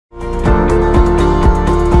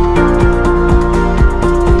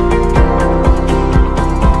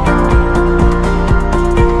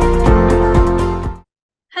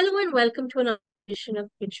welcome to another edition of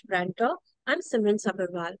Pitch BrandTalk. I'm Simran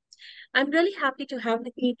Sabharwal. I'm really happy to have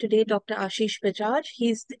with me today Dr. Ashish Bajaj.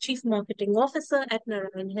 He's the Chief Marketing Officer at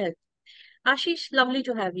Narayana Health. Ashish, lovely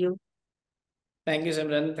to have you. Thank you,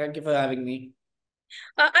 Simran. Thank you for having me.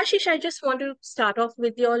 Ashish, I just want to start off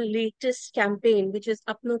with your latest campaign, which is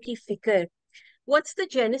Apno ki Fikar. What's the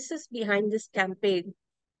genesis behind this campaign?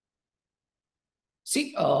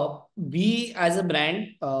 See, we as a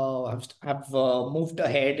brand have moved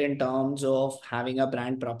ahead in terms of having a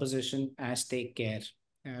brand proposition as take care.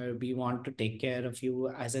 We want to take care of you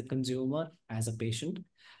as a consumer, as a patient.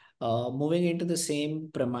 Moving into the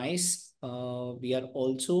same premise, we are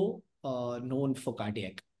also known for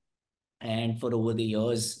cardiac. And for over the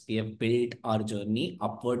years, we have built our journey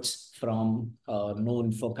upwards from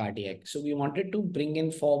known for cardiac. So we wanted to bring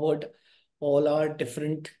in forward all our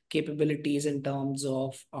different capabilities in terms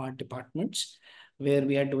of our departments, where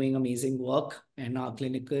we are doing amazing work, and our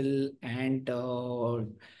clinical and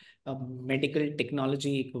medical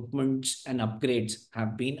technology equipments and upgrades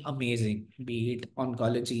have been amazing, be it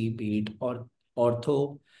oncology, be it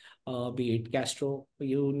ortho, be it gastro,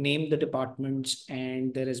 you name the departments,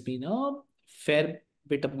 and there has been a fair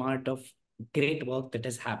bit amount of great work that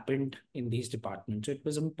has happened in these departments. So it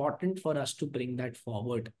was important for us to bring that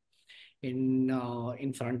forward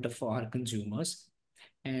in front of our consumers,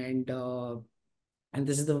 and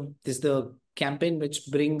this is the campaign which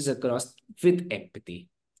brings across with empathy.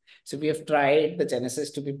 So we have tried the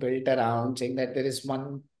genesis to be built around saying that there is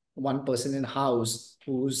one person in house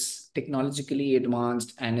who's technologically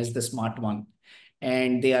advanced and is the smart one,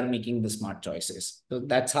 and they are making the smart choices. So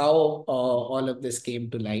that's how all of this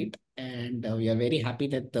came to light, and we are very happy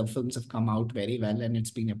that the films have come out very well and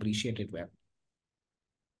it's been appreciated well.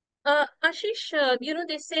 Ashish,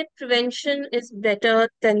 they say prevention is better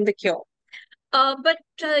than the cure. But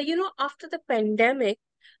after the pandemic,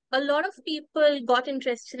 a lot of people got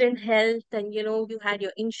interested in health, and you had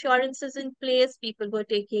your insurances in place, people were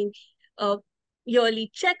taking uh,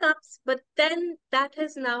 yearly checkups, but then that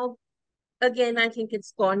has now, again, I think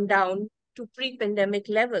it's gone down to pre-pandemic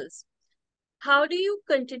levels. How do you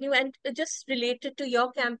continue? And just related to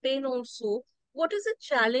your campaign also, what is the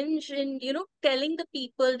challenge in telling the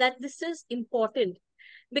people that this is important?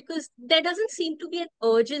 Because there doesn't seem to be an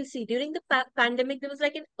urgency during the pandemic. There was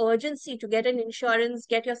like an urgency to get an insurance,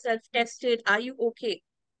 get yourself tested, are you okay?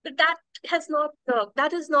 But that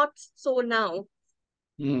is not so now.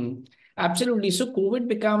 Mm, absolutely. So COVID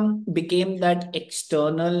became that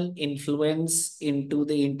external influence into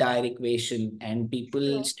the entire equation, and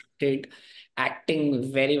people Sure. started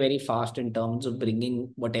acting very, very fast in terms of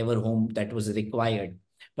bringing whatever home that was required.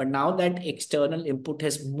 But now that external input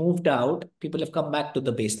has moved out, people have come back to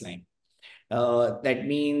the baseline. That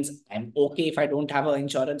means I'm okay if I don't have an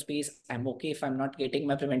insurance piece. I'm okay if I'm not getting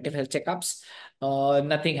my preventive health checkups.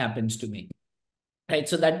 Nothing happens to me, right?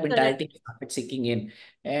 So that Correct. mentality started sinking in,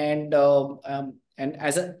 and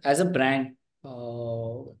as a brand,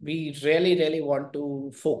 we really want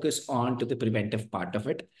to focus on to the preventive part of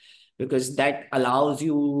it, because that allows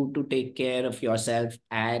you to take care of yourself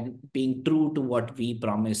and being true to what we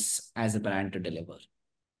promise as a brand to deliver.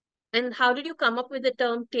 And how did you come up with the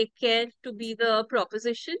term take care to be the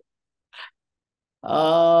proposition?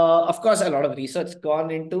 Of course, a lot of research gone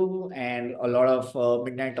into, and a lot of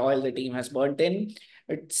midnight oil the team has burnt in.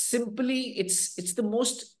 It's the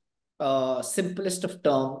most simplest of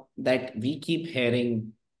term that we keep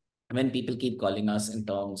hearing when people keep calling us in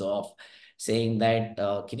terms of saying that,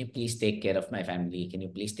 can you please take care of my family? Can you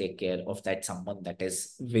please take care of that someone that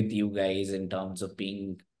is with you guys in terms of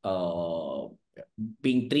being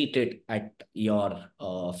treated at your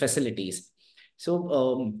facilities.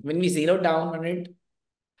 So when we zero down on it,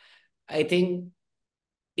 I think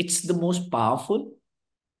it's the most powerful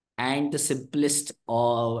and the simplest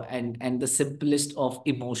and the simplest of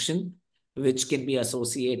emotion which can be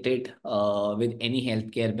associated with any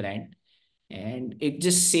healthcare brand, and it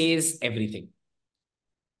just says everything.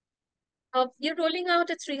 You're rolling out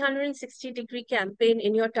a 360-degree campaign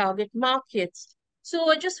in your target markets.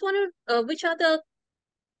 So I just want to, which are the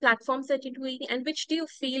platforms that you're doing, and which do you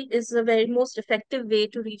feel is the very most effective way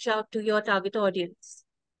to reach out to your target audience?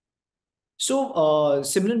 So,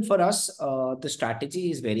 Simran, for us, the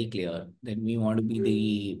strategy is very clear that we want to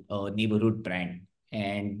be the neighborhood brand.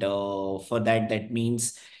 And for that, that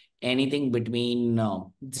means anything between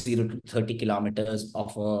 0 to 30 kilometers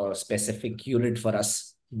of a specific unit for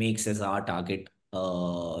us makes as our target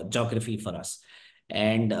geography for us.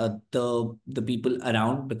 And the people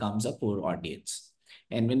around becomes a core audience.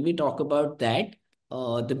 And when we talk about that,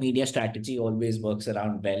 the media strategy always works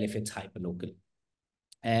around well if it's hyperlocal.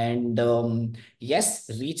 And yes,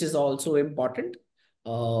 reach is also important.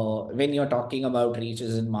 When you're talking about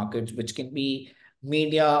reaches in markets, which can be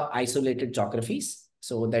media isolated geographies.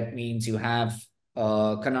 So that means you have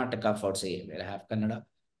Karnataka, for say, where I have Kannada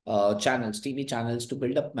channels, TV channels to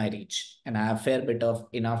build up my reach. And I have fair bit of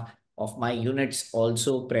enough of my units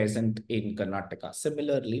also present in Karnataka.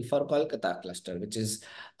 Similarly, for Kolkata cluster, which is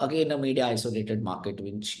again a media isolated market,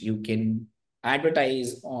 which you can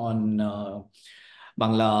advertise on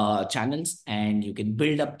Bangla channels and you can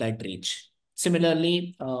build up that reach.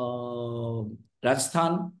 Similarly,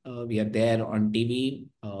 Rajasthan, we are there on TV.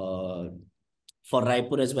 For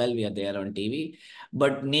Raipur as well, we are there on TV.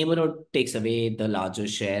 But neighborhood takes away the larger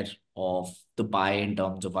share of the pie in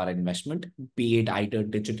terms of our investment, be it either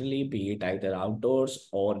digitally, be it either outdoors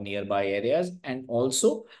or nearby areas. And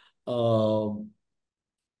also,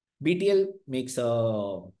 BTL makes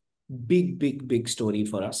a big story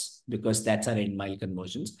for us because that's our end mile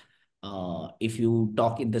conversions. If you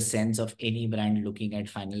talk in the sense of any brand looking at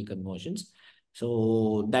final conversions,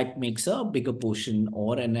 so that makes a bigger portion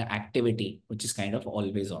or an activity which is kind of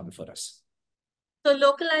always on for us. So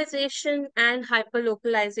localization and hyper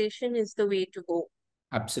localization is the way to go.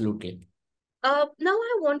 Absolutely. Now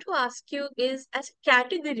I want to ask you is as a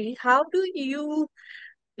category, how do you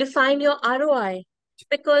define your ROI?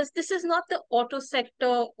 Because this is not the auto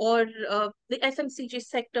sector or the FMCG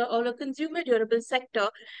sector or a consumer durable sector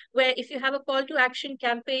where if you have a call to action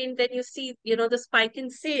campaign, then you see, the spike in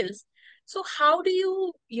sales. So how do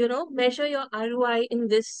you, measure your ROI in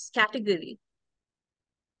this category?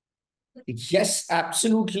 Yes,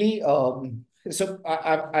 absolutely. So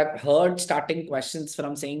I've heard starting questions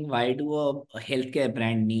from saying, why do a healthcare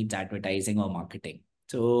brand needs advertising or marketing?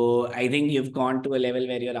 So I think you've gone to a level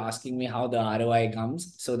where you're asking me how the ROI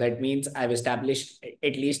comes. So that means I've established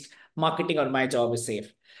at least marketing or my job is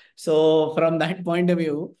safe. So from that point of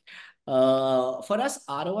view, for us,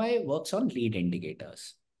 ROI works on lead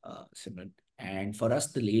indicators, Simran. And for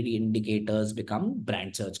us, the lead indicators become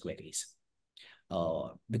brand search queries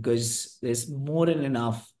because there's more than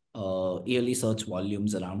enough yearly search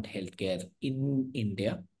volumes around healthcare in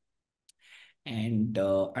India. And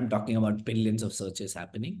I'm talking about billions of searches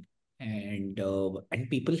happening. And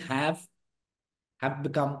people have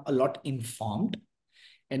become a lot informed.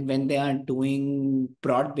 And when they are doing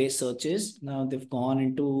broad-based searches, now they've gone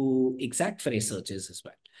into exact phrase searches as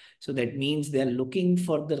well. So that means they're looking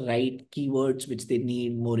for the right keywords which they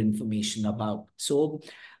need more information about. So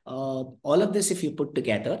all of this, if you put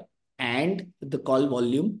together, and the call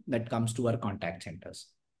volume that comes to our contact centers.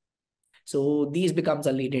 So these becomes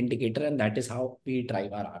a lead indicator, and that is how we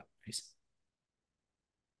drive our ROIs.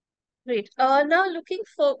 Great. Now looking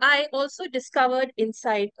for, I also discovered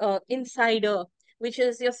Insider, which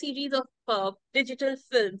is your series of digital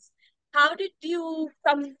films. How did you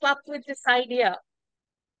come up with this idea?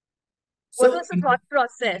 What So was the thought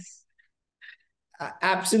process?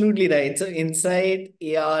 Absolutely right. So inside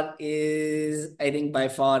AR is, I think, by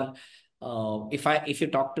far, if you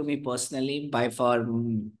talk to me personally, by far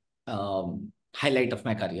highlight of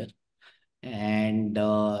my career. And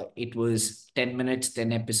it was 10 minutes,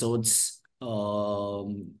 10 episodes, real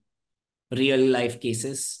life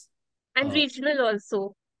cases, And uh, regional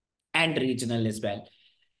also. and regional as well.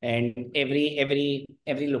 And every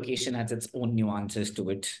location has its own nuances to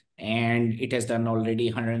it, and it has done already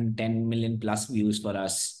 110 million plus views for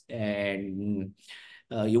us. And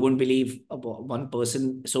you wouldn't believe about one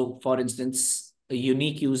person. So for instance, a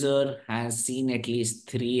unique user has seen at least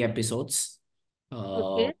 3 episodes,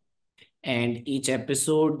 uh, Okay. and each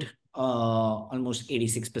episode almost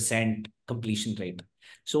 86% completion rate.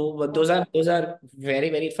 So those are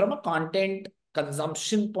very from a content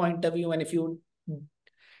consumption point of view. And if you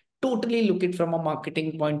totally look it from a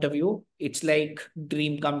marketing point of view, it's like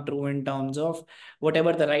dream come true in terms of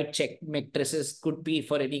whatever the right check matrices could be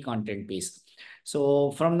for any content piece.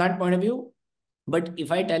 So from that point of view, but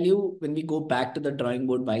if I tell you, when we go back to the drawing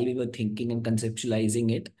board while we were thinking and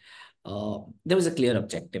conceptualizing it, there was a clear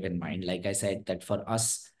objective in mind. Like I said, that for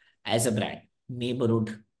us as a brand,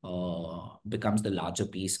 neighborhood becomes the larger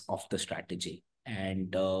piece of the strategy.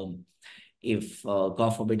 And if God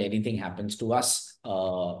forbid anything happens to us,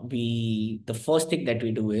 we the first thing that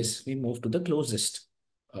we do is we move to the closest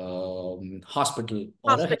hospital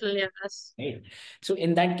or a Hospital, yes. right. So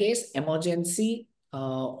in that case, emergency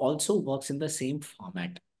also works in the same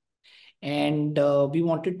format, and we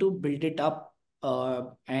wanted to build it up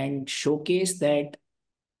and showcase that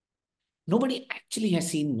nobody actually has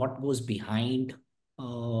seen what goes behind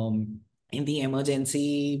in the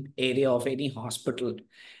emergency area of any hospital.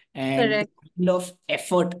 And the Correct. kind of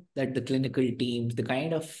effort that the clinical teams, the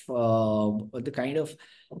kind of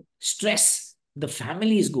stress the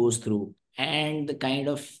families goes through, and the kind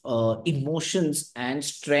of emotions and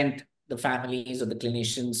strength the families or the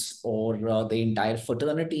clinicians or the entire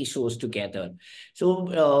fraternity shows together.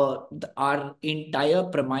 So our entire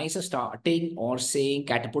premise of starting or saying,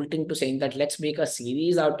 catapulting to saying that let's make a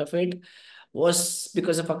series out of it, was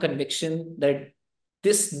because of a conviction that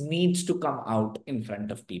this needs to come out in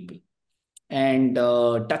front of people. And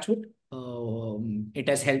touchwood, it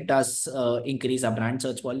has helped us increase our brand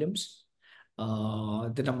search volumes.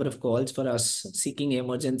 The number of calls for us seeking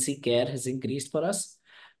emergency care has increased for us.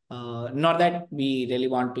 Not that we really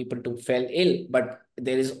want people to fall ill, but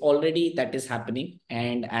there is already that is happening,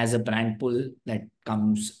 and as a brand pull that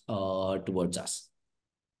comes towards us.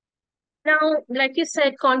 Now, like you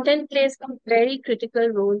said, content plays a very critical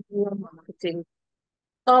role in your marketing.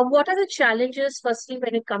 What are the challenges, firstly,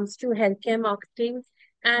 when it comes to healthcare marketing?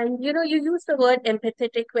 And you use the word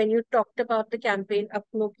empathetic when you talked about the campaign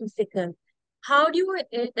Apno ki Fikar. How do you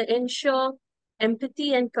ensure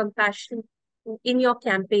empathy and compassion in your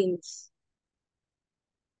campaigns?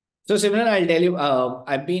 So, Simran, I'll tell you,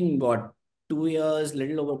 I've been 2 years,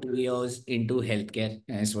 little over 2 years into healthcare.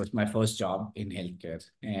 And this was my first job in healthcare.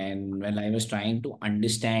 And when I was trying to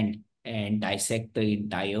understand and dissect the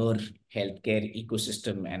entire healthcare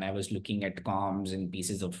ecosystem, and I was looking at comms and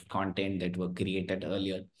pieces of content that were created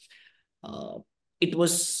earlier, uh, it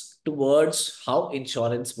was towards how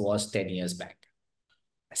insurance was 10 years back.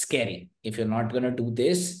 Scary. If you're not going to do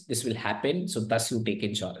this, this will happen. So, thus, you take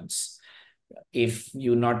insurance. If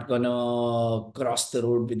you're not gonna cross the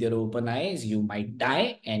road with your open eyes, you might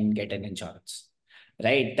die and get an insurance,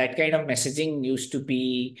 right? That kind of messaging used to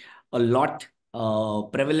be a lot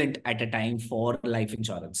prevalent at a time for life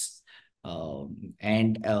insurance,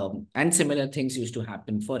 and similar things used to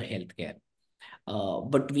happen for healthcare.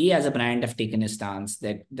 But we as a brand have taken a stance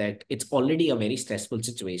that it's already a very stressful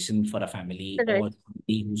situation for a family Correct. or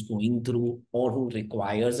somebody who's going through or who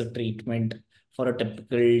requires a treatment for a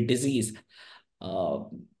typical disease. uh,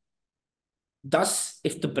 Thus,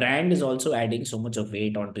 if the brand is also adding so much of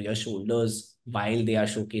weight onto your shoulders while they are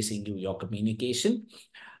showcasing you your communication,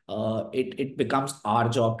 it becomes our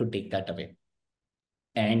job to take that away.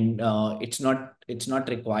 And it's not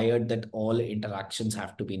required that all interactions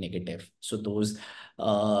have to be negative. So those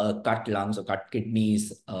cut lungs or cut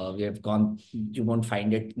kidneys, we have gone, you won't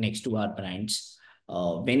find it next to our brands.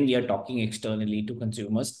 When we are talking externally to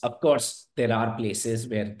consumers, of course there are places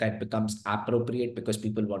where that becomes appropriate because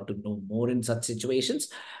people want to know more in such situations.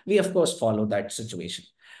 We of course follow that situation.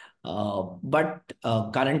 But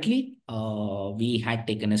currently, we had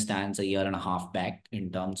taken a stance a year and a half back in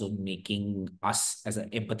terms of making us as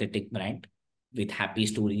an empathetic brand with happy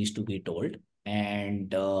stories to be told,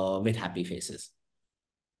 and with happy faces.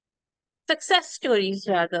 Success stories,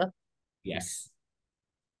 rather. Yes.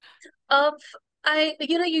 Uh,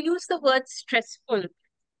 you use the word stressful.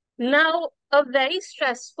 Now, a very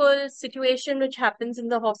stressful situation which happens in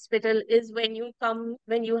the hospital is when you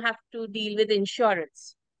have to deal with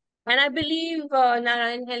insurance. And I believe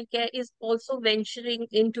Narayan Healthcare is also venturing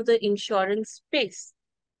into the insurance space.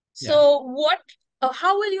 Yeah. So,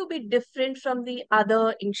 how will you be different from the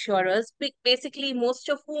other insurers? Basically, most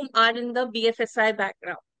of whom are in the BFSI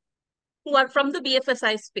background, who are from the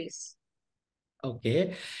BFSI space.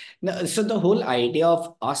 Okay. Now, so the whole idea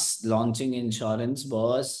of us launching insurance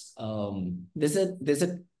was, there's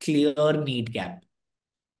a clear need gap.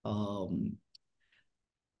 Um,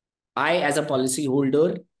 I, as a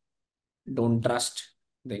policyholder, don't trust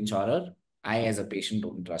the insurer. I, as a patient,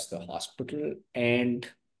 don't trust the hospital, and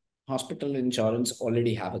hospital insurance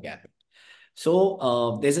already have a gap.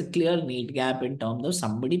 So there's a clear need gap in terms of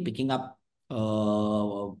somebody picking up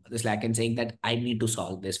the slack and saying that I need to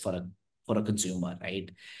solve this for a consumer, right?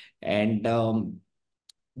 And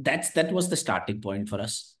that was the starting point for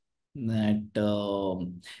us. That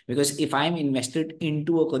because if I'm invested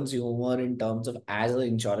into a consumer in terms of as an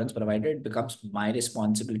insurance provider, it becomes my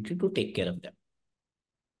responsibility to take care of them.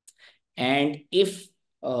 And if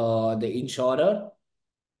the insurer,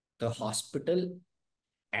 the hospital,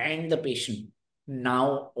 and the patient,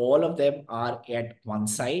 now all of them are at one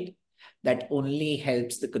side, that only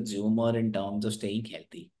helps the consumer in terms of staying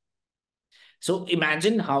healthy. So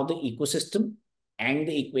imagine how the ecosystem and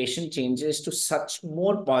the equation changes to such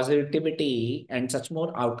more positivity and such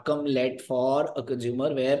more outcome led for a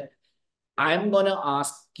consumer, where I'm going to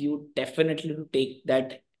ask you definitely to take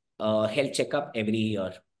that health checkup every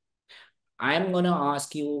year. I'm going to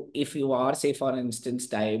ask you, if you are, say, for instance,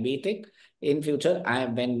 diabetic, in future,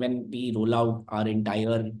 when we roll out our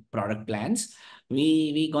entire product plans,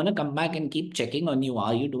 we gonna come back and keep checking on you.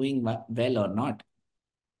 Are you doing well or not?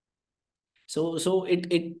 So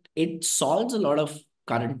it solves a lot of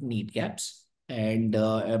current need gaps, and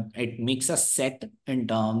it makes us set in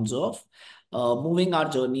terms of moving our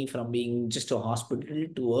journey from being just a hospital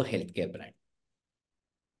to a healthcare brand.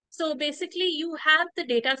 So basically, you have the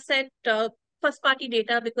data set, first party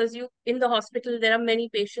data, because you in the hospital there are many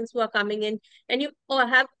patients who are coming in, and you all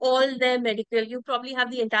have all their medical. You probably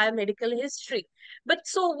have the entire medical history. But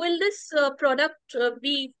so will this product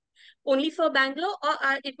be only for Bangalore,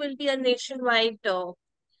 or it will be a nationwide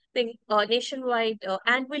thing? Nationwide,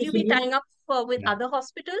 and will you be tying up with Yeah. other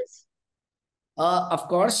hospitals? Of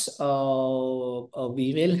course,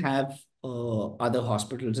 we will have other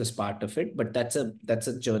hospitals as part of it, but that's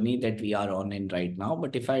a journey that we are on in right now.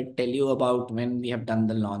 But if I tell you about when we have done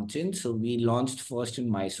the launching, so we launched first in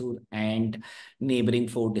Mysore and neighboring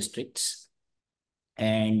 4 districts,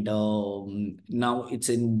 and now it's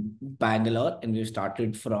in Bangalore, and we've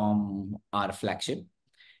started from our flagship,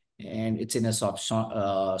 and it's in a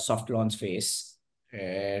soft launch phase.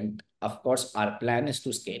 And of course, our plan is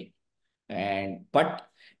to scale, and but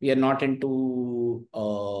we are not into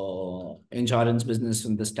insurance business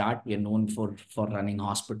from the start. We are known for running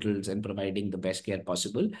hospitals and providing the best care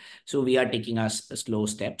possible. So we are taking us slow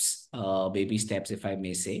steps, baby steps, if I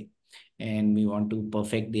may say, and we want to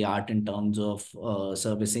perfect the art in terms of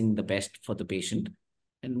servicing the best for the patient.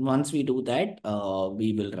 And once we do that,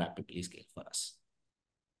 we will rapidly scale for us.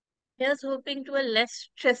 Just hoping to a less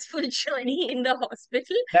stressful journey in the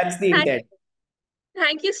hospital. That's the Thank, intent.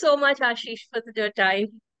 thank you so much, Ashish, for your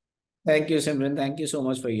time. Thank you, Simran. Thank you so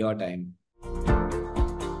much for your time.